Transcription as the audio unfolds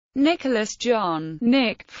Nicholas John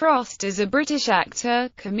Nick Frost is a British actor,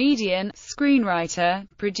 comedian, screenwriter,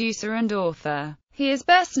 producer and author. He is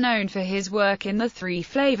best known for his work in the Three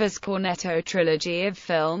Flavours Cornetto trilogy of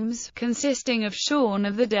films, consisting of Shaun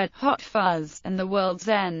of the Dead, Hot Fuzz, and The World's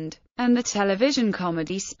End, and the television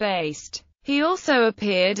comedy Spaced. He also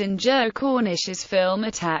appeared in Joe Cornish's film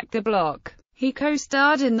Attack the Block. He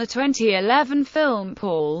co-starred in the 2011 film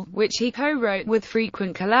Paul, which he co-wrote with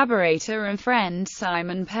frequent collaborator and friend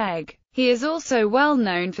Simon Pegg. He is also well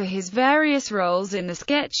known for his various roles in the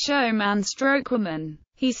sketch show Man/Woman.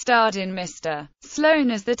 He starred in Mr.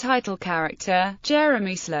 Sloan as the title character,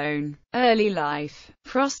 Jeremy Sloan. Early life.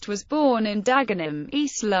 Frost was born in Dagenham,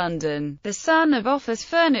 East London, the son of office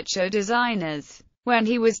furniture designers. When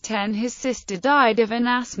he was 10, his sister died of an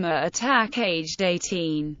asthma attack aged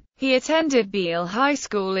 18. He attended Beale High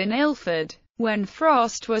School in Ilford. When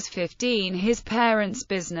Frost was 15, his parents'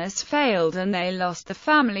 business failed and they lost the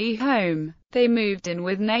family home. They moved in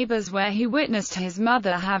with neighbours where he witnessed his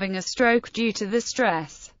mother having a stroke due to the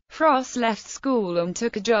stress. Frost left school and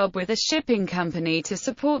took a job with a shipping company to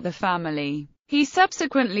support the family. He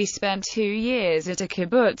subsequently spent 2 years at a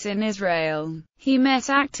kibbutz in Israel. He met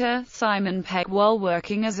actor Simon Pegg while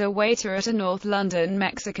working as a waiter at a North London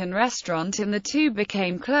Mexican restaurant, and the two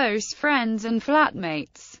became close friends and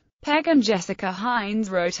flatmates. Pegg and Jessica Hines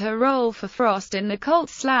wrote her role for Frost in the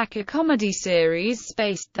cult slacker comedy series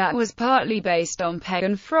Spaced, that was partly based on Pegg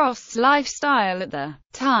and Frost's lifestyle at the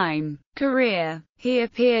time. Career. He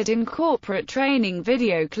appeared in corporate training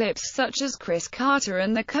video clips such as Chris Carter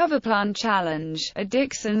and the Cover Plan Challenge, a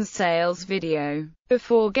Dixon's sales video,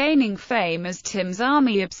 before gaining fame as Tim's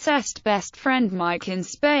army-obsessed best friend Mike in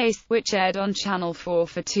Space, which aired on Channel 4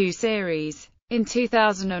 for 2 series. In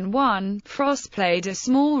 2001, Frost played a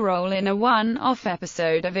small role in a one-off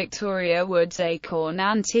episode of Victoria Wood's Acorn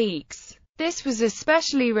Antiques. This was a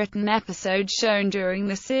specially written episode shown during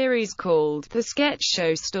the series called The Sketch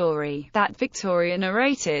Show Story, that Victoria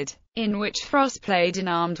narrated, in which Frost played an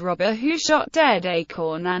armed robber who shot dead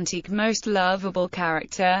Acorn Antique most lovable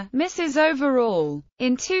character, Mrs. Overall.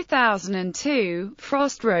 In 2002,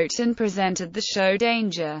 Frost wrote and presented the show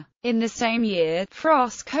Danger. In the same year,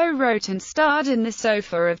 Frost co-wrote and starred in The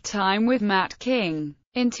Sofa of Time with Matt King.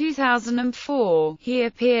 In 2004, he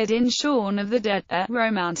appeared in Shaun of the Dead, a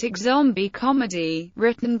romantic zombie comedy,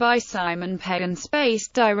 written by Simon Pegg and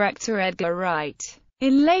Spaced director Edgar Wright.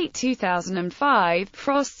 In late 2005,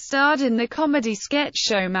 Frost starred in the comedy sketch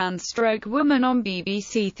show Man/Woman on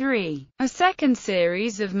BBC Three. A second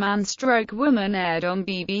series of Man/Woman aired on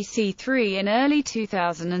BBC Three in early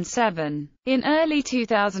 2007. In early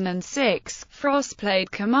 2006, Frost played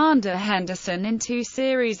Commander Henderson in 2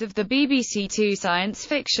 series of the BBC Two science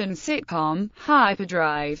fiction sitcom,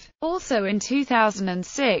 Hyperdrive. Also in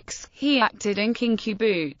 2006, he acted in Kinky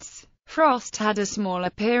Boots. Frost had a small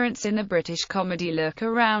appearance in the British comedy Look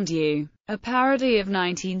Around You, a parody of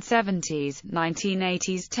 1970s,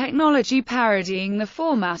 1980s technology parodying the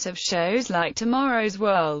format of shows like Tomorrow's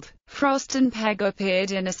World. Frost and Pegg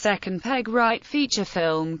appeared in a second Pegg-Wright feature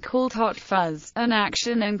film called Hot Fuzz, an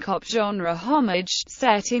action and cop genre homage,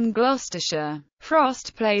 set in Gloucestershire.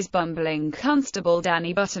 Frost plays bumbling Constable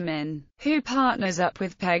Danny Butterman, who partners up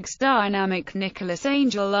with Pegg's dynamic Nicholas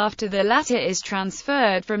Angel after the latter is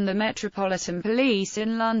transferred from the Metropolitan Police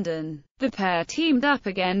in London. The pair teamed up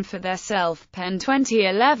again for their self-penned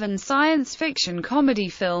 2011 science fiction comedy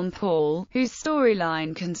film Paul, whose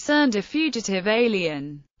storyline concerned a fugitive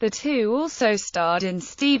alien. The two also starred in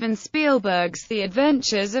Steven Spielberg's The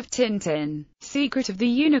Adventures of Tintin, Secret of the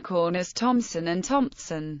Unicorn as Thompson and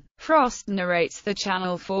Thompson. Frost narrates the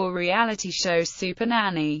Channel 4 reality show Super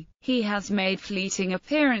Nanny. He has made fleeting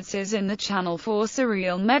appearances in the Channel 4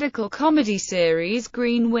 surreal medical comedy series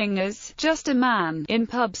Green Wingers, Just a Man, in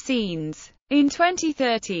pub scenes. In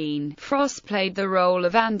 2013, Frost played the role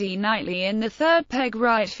of Andy Knightley in the third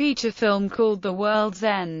Pegg-Wright feature film called The World's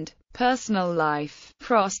End. Personal life.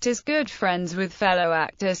 Frost is good friends with fellow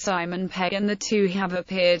actor Simon Pegg, and the two have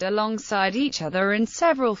appeared alongside each other in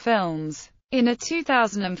several films. In a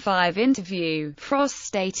 2005 interview, Frost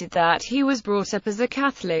stated that he was brought up as a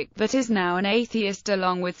Catholic but is now an atheist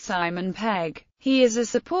along with Simon Pegg. He is a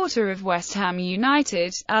supporter of West Ham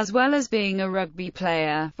United, as well as being a rugby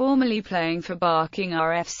player, formerly playing for Barking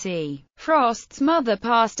RFC. Frost's mother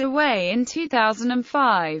passed away in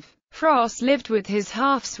 2005. Frost lived with his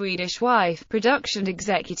half-Swedish wife, production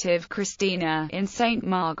executive Christina, in St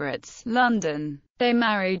Margaret's, London. They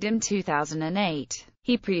married in 2008.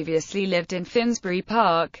 He previously lived in Finsbury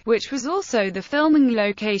Park, which was also the filming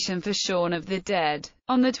location for Shaun of the Dead.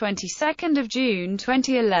 On the 22nd of June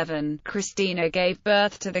 2011, Christina gave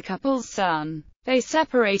birth to the couple's son. They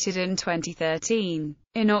separated in 2013.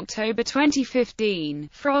 In October 2015,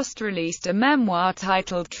 Frost released a memoir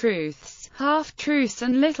titled Truths, Half-Truths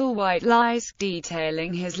and Little White Lies,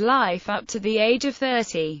 detailing his life up to the age of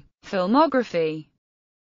 30. Filmography.